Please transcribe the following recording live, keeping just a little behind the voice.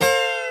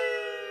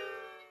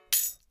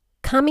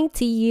coming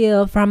to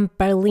you from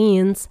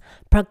Berlin's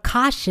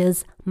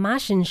precocious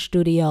Martian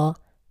studio.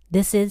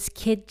 This is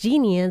Kid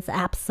Genius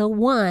Episode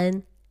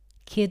 1.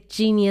 Kid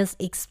Genius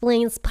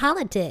Explains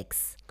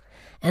Politics.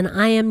 And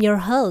I am your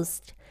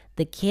host,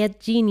 the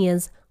Kid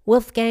Genius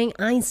Wolfgang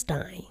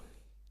Einstein.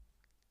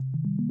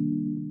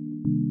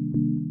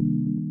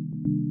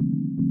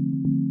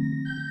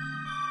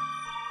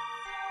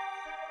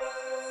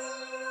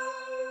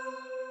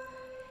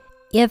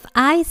 If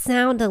I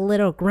sound a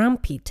little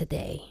grumpy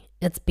today,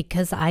 it's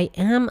because I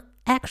am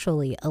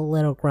actually a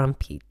little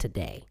grumpy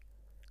today.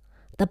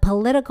 The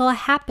political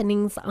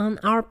happenings on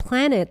our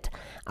planet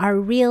are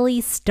really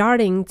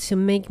starting to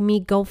make me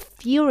go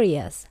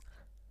furious.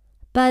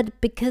 But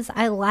because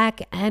I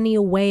lack any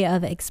way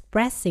of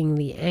expressing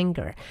the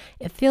anger,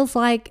 it feels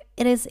like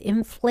it is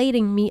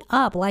inflating me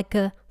up like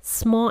a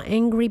small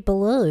angry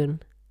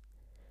balloon.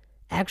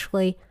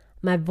 Actually,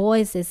 my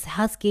voice is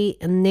husky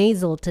and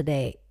nasal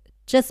today,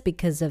 just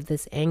because of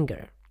this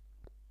anger.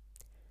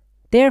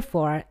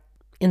 Therefore,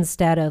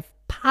 instead of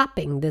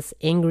popping this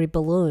angry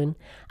balloon,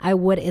 I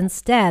would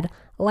instead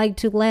like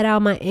to let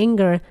out my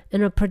anger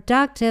in a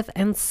productive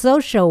and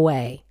social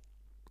way.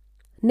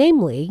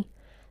 Namely,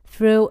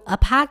 through a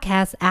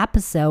podcast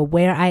episode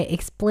where I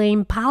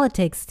explain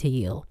politics to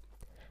you.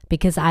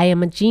 Because I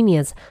am a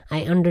genius,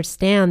 I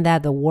understand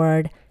that the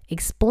word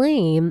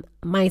explain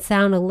might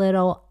sound a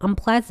little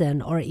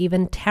unpleasant or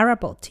even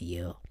terrible to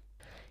you.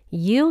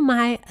 You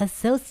might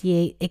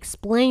associate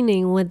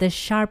explaining with the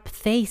sharp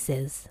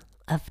faces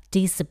of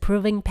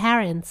disapproving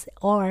parents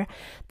or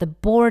the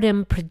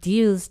boredom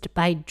produced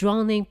by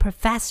droning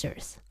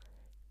professors.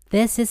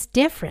 This is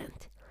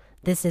different.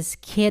 This is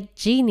Kid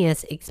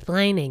Genius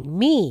explaining.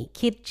 Me,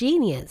 Kid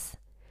Genius.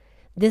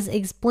 This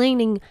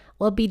explaining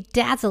will be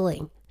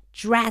dazzling,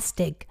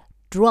 drastic,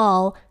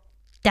 droll,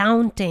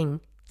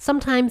 daunting,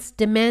 sometimes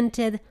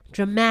demented,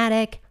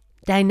 dramatic,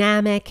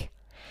 dynamic,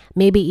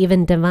 maybe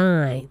even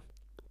divine.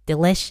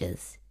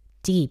 Delicious,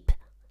 deep,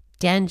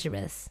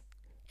 dangerous,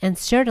 and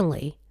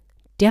certainly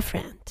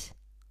different.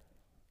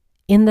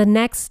 In the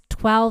next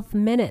 12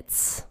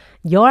 minutes,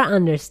 your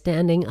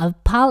understanding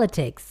of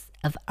politics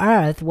of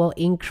Earth will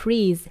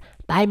increase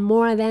by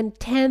more than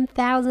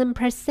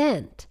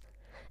 10,000%.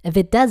 If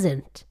it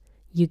doesn't,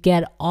 you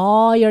get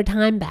all your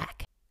time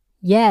back.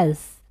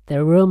 Yes,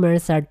 the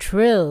rumors are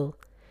true.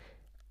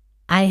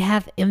 I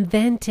have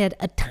invented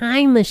a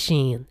time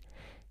machine.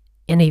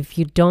 And if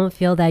you don't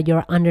feel that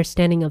your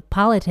understanding of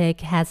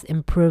politics has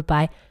improved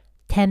by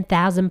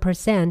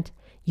 10,000%,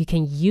 you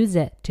can use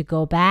it to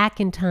go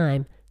back in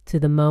time to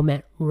the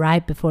moment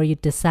right before you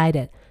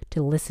decided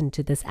to listen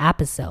to this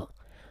episode.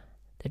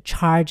 The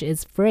charge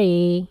is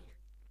free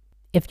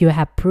if you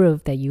have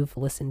proof that you've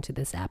listened to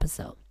this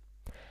episode.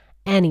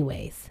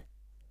 Anyways,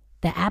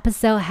 the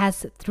episode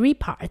has 3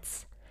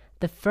 parts.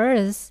 The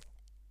first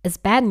is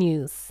bad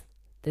news.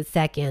 The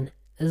second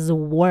is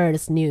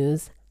worse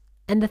news.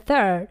 And the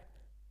third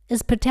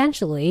is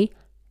potentially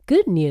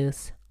good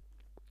news.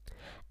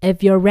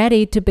 If you're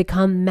ready to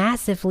become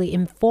massively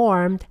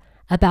informed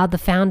about the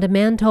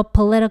fundamental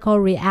political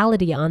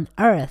reality on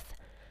Earth,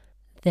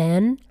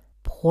 then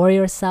pour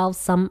yourself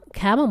some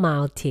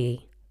chamomile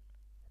tea.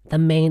 The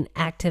main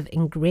active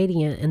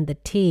ingredient in the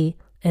tea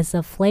is a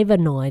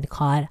flavonoid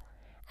called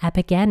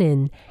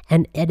apigenin,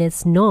 and it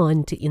is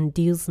known to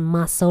induce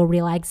muscle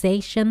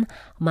relaxation,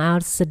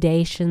 mild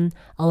sedation,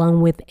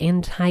 along with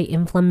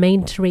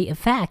anti-inflammatory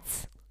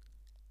effects.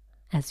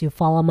 As you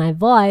follow my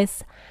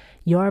voice,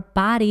 your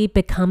body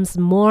becomes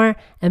more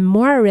and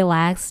more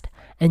relaxed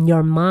and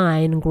your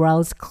mind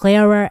grows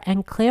clearer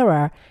and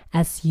clearer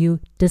as you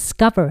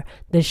discover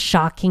the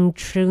shocking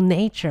true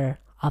nature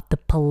of the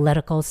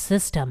political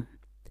system.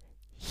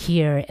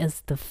 Here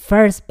is the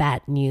first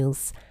bad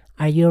news.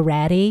 Are you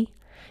ready?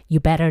 You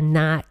better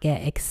not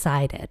get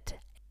excited.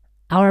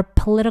 Our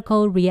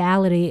political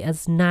reality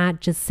is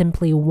not just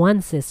simply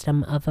one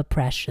system of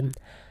oppression,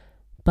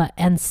 but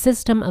a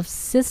system of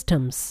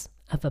systems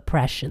of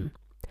oppression.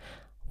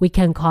 We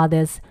can call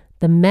this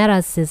the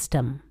meta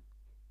system,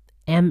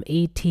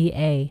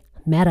 M-E-T-A,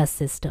 meta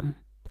system.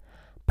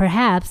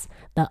 Perhaps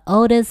the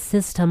oldest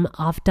system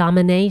of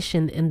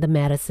domination in the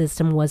meta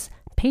system was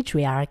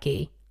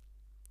patriarchy.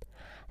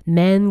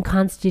 Men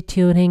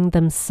constituting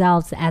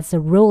themselves as a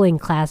ruling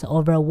class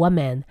over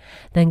women.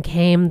 Then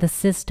came the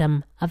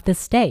system of the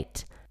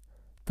state,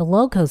 the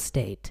local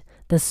state,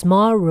 the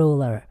small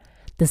ruler,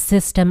 the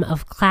system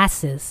of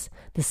classes,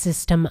 the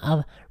system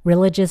of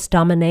religious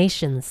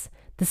dominations,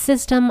 the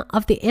system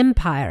of the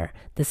empire,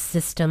 the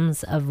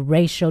systems of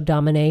racial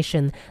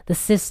domination, the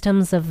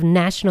systems of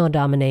national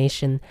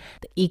domination,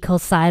 the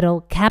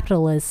ecocidal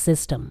capitalist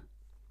system.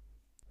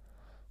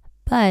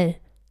 But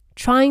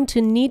trying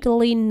to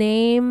neatly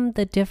name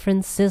the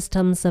different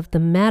systems of the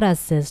meta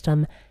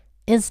system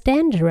is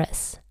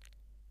dangerous.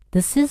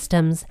 The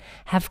systems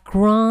have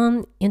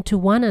grown into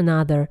one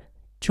another,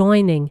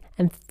 joining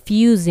and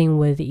fusing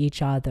with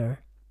each other.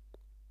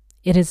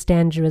 It is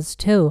dangerous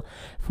too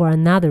for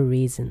another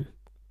reason.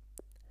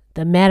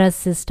 The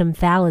meta-system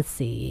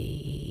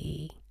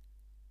fallacy.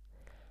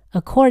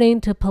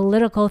 according to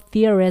political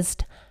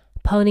theorist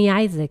Pony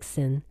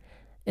Isaacson,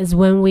 is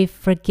when we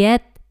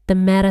forget the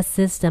meta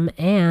system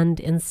and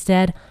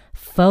instead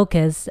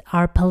focus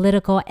our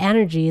political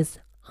energies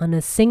on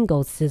a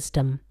single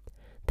system,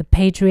 the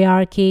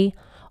patriarchy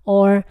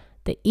or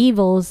the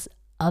evils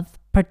of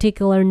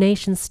particular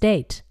nation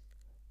state.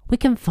 We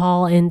can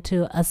fall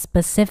into a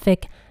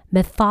specific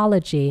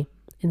mythology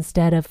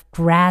instead of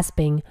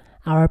grasping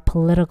our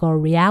political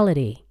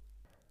reality.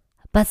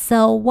 But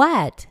so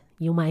what,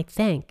 you might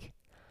think?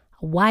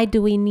 Why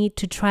do we need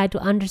to try to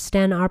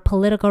understand our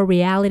political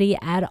reality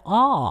at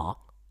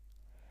all?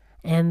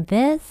 And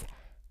this,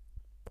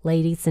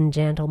 ladies and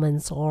gentlemen,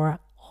 or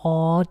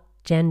all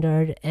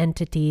gendered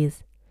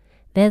entities,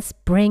 this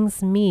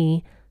brings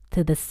me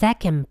to the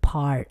second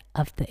part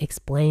of the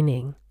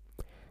explaining.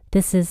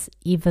 This is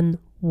even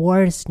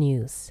worse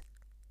news.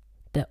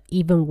 The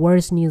even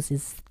worse news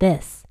is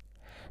this.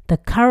 The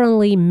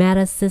currently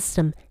meta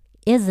system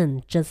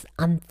isn't just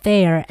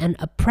unfair and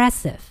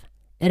oppressive.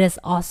 It is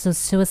also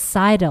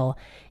suicidal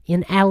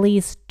in at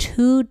least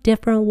two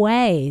different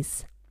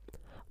ways.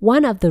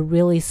 One of the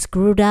really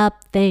screwed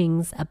up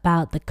things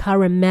about the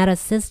current meta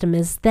system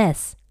is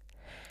this.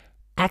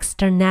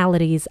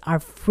 Externalities are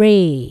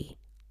free.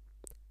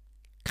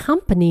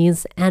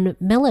 Companies and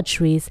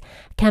militaries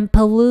can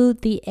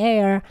pollute the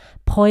air,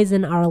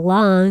 poison our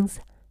lungs,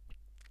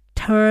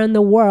 turn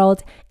the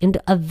world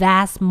into a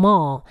vast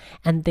mall,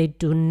 and they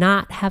do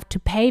not have to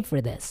pay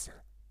for this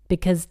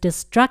because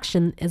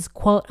destruction is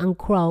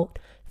quote-unquote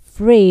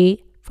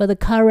free for the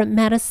current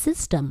meta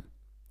system.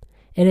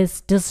 It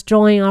is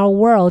destroying our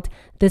world.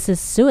 This is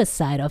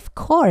suicide, of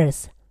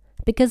course,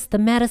 because the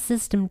meta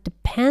system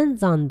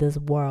depends on this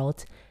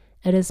world.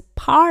 It is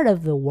part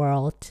of the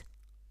world.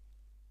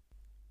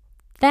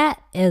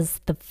 That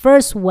is the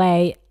first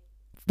way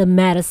the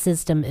meta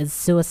system is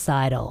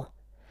suicidal.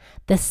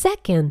 The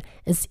second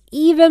is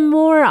even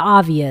more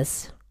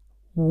obvious.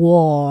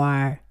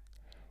 War.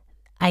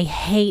 I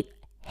hate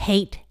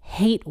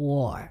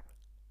war.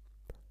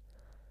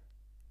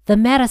 The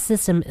meta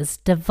system is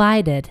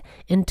divided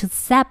into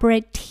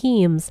separate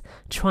teams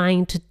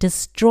trying to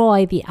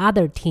destroy the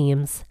other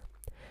teams.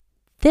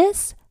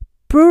 This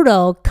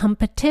brutal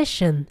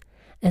competition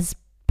is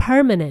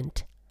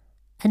permanent,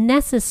 a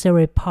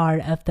necessary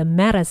part of the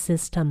meta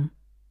system,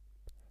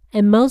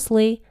 and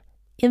mostly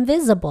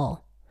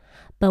invisible.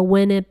 But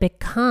when it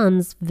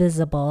becomes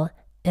visible,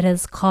 it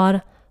is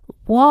called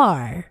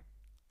war.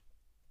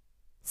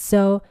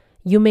 So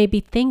you may be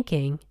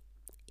thinking,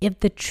 if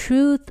the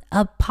truth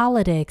of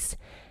politics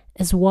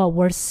is what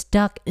we're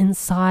stuck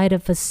inside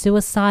of a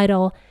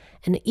suicidal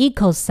and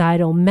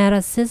ecocidal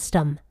meta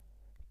system,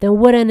 then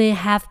wouldn't it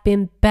have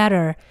been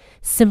better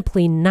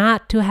simply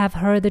not to have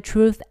heard the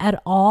truth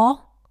at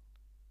all?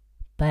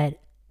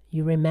 But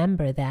you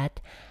remember that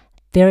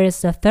there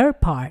is a third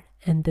part,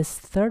 and this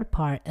third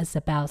part is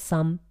about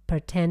some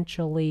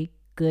potentially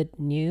good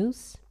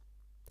news.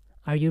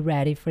 Are you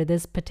ready for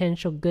this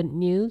potential good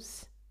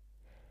news?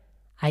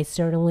 I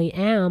certainly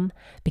am,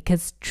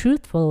 because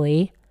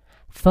truthfully,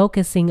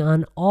 focusing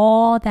on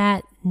all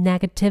that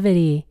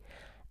negativity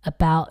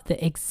about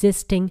the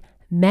existing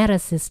meta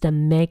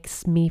system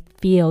makes me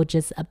feel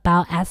just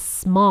about as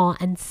small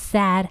and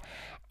sad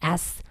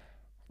as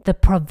the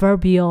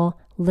proverbial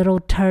little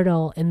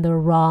turtle in the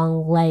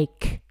wrong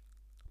lake.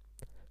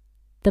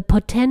 The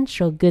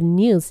potential good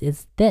news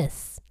is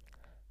this.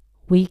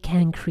 We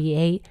can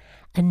create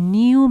a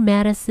new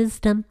meta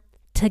system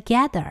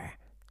together.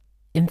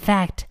 In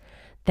fact,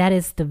 that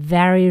is the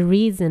very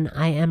reason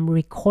I am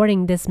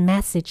recording this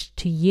message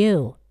to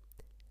you.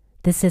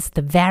 This is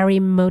the very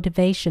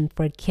motivation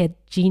for Kid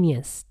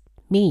Genius,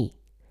 me,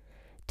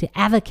 to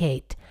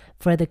advocate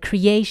for the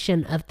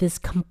creation of this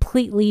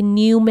completely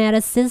new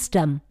meta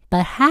system.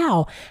 But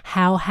how?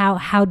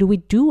 How do we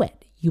do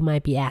it? You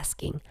might be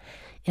asking.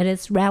 It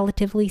is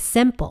relatively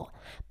simple,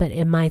 but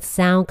it might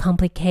sound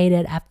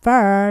complicated at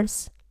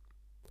first.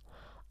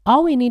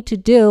 All we need to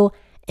do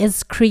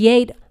is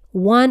create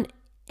one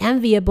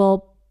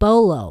enviable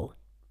bolo.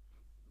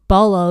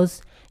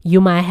 Bolos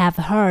you might have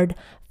heard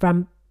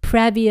from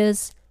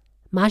previous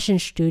Martian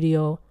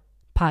Studio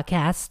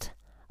podcast.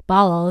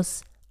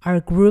 Bolos are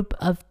a group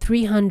of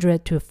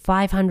 300 to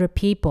 500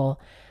 people.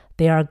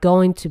 They are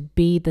going to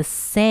be the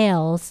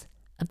sails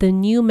of the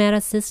new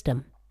meta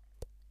system.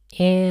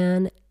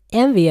 And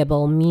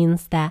enviable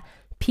means that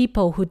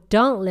people who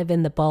don't live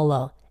in the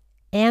bolo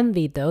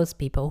envy those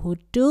people who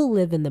do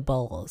live in the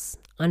bolos.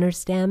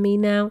 Understand me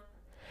now?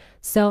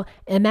 So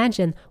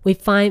imagine we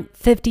find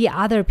 50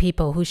 other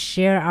people who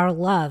share our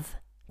love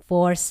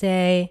for,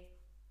 say,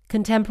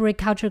 contemporary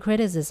culture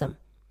criticism.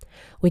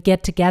 We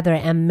get together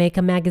and make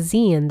a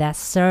magazine that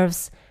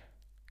serves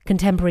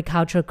contemporary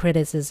cultural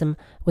criticism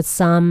with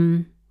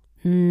some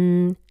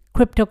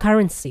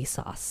cryptocurrency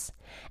sauce.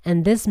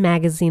 And this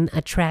magazine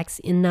attracts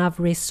enough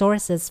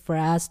resources for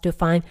us to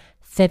find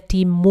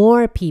 50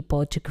 more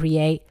people to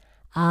create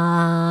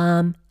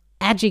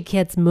edgy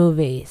kids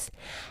movies.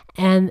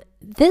 And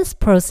this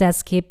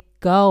process keeps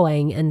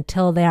going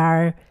until there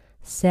are,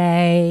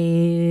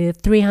 say,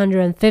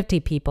 350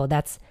 people,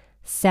 that's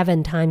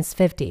 7 times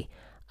 50,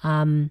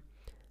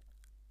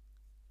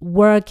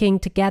 working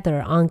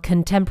together on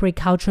contemporary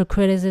cultural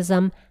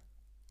criticism,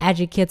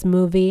 educates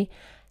movie,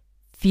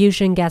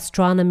 fusion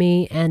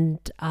gastronomy,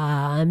 and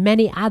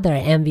many other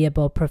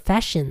enviable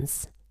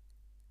professions.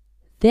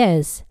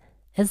 This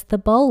is the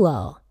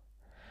bolo.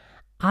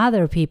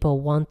 Other people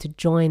want to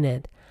join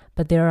it,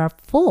 but they are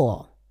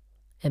full.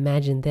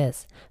 Imagine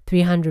this,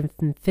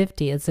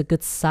 350 is a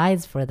good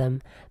size for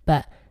them,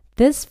 but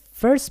this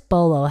first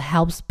bolo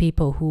helps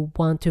people who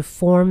want to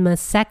form a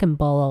second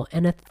bolo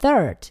and a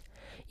third.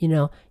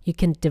 You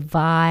can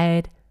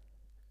divide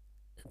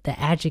the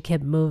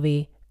educate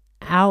movie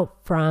out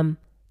from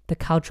the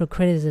cultural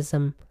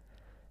criticism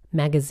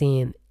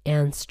magazine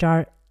and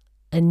start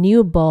a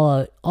new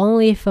bolo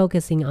only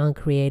focusing on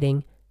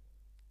creating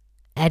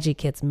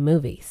educates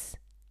movies.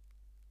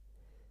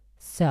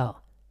 So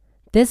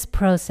this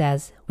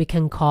process we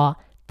can call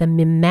the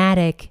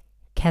mimetic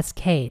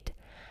cascade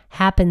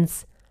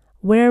happens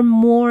where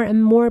more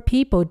and more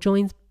people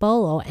join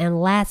bolo and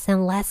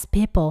less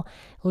people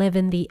live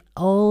in the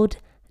old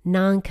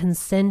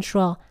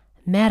non-consensual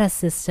meta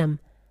system,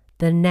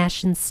 the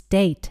nation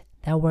state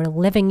that we're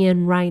living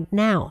in right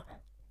now.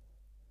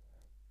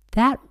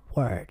 That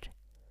word,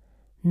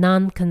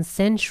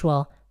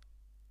 non-consensual,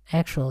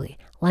 actually,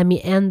 let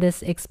me end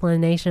this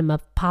explanation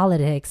of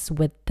politics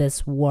with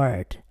this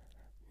word,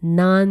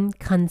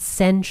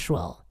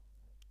 non-consensual.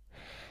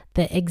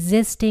 The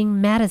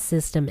existing meta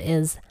system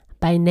is,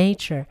 by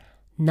nature,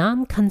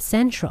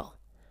 non-consensual.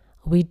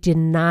 We did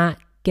not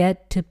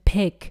get to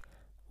pick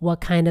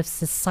what kind of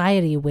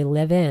society we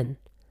live in,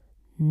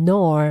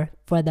 nor,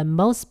 for the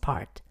most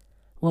part,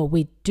 what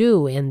we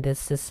do in these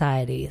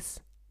societies.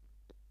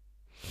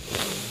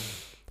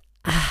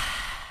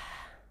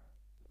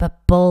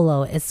 But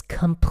bolo is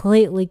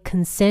completely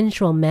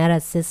consensual meta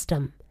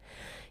system.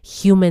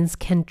 Humans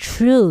can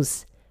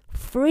choose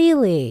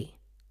freely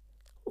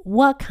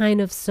what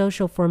kind of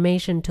social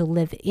formation to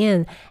live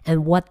in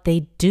and what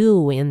they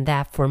do in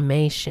that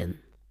formation.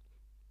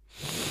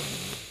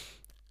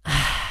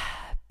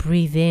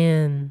 Breathe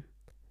in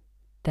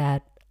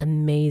that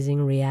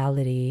amazing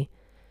reality,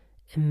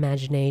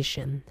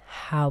 imagination,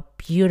 how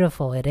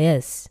beautiful it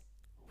is,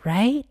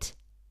 right?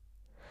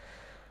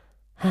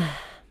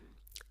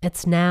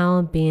 It's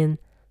now been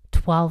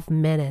 12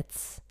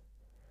 minutes.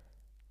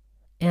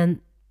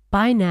 And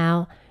by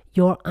now,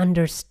 your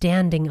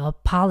understanding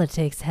of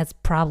politics has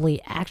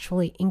probably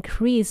actually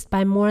increased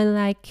by more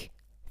like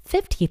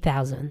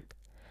 50,000.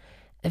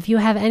 If you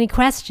have any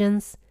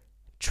questions,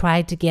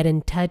 try to get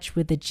in touch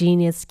with the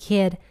genius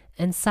kid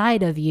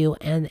inside of you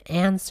and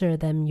answer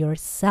them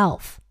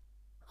yourself.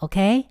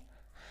 Okay?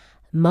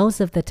 Most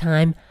of the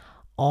time,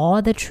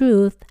 all the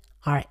truth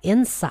are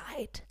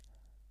inside,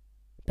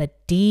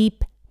 but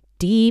deep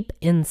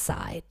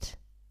inside.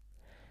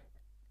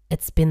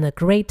 It's been a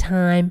great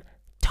time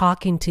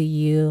talking to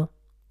you.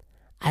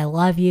 I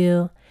love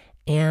you,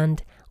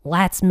 and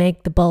let's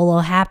make the bolo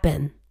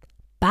happen.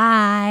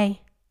 Bye.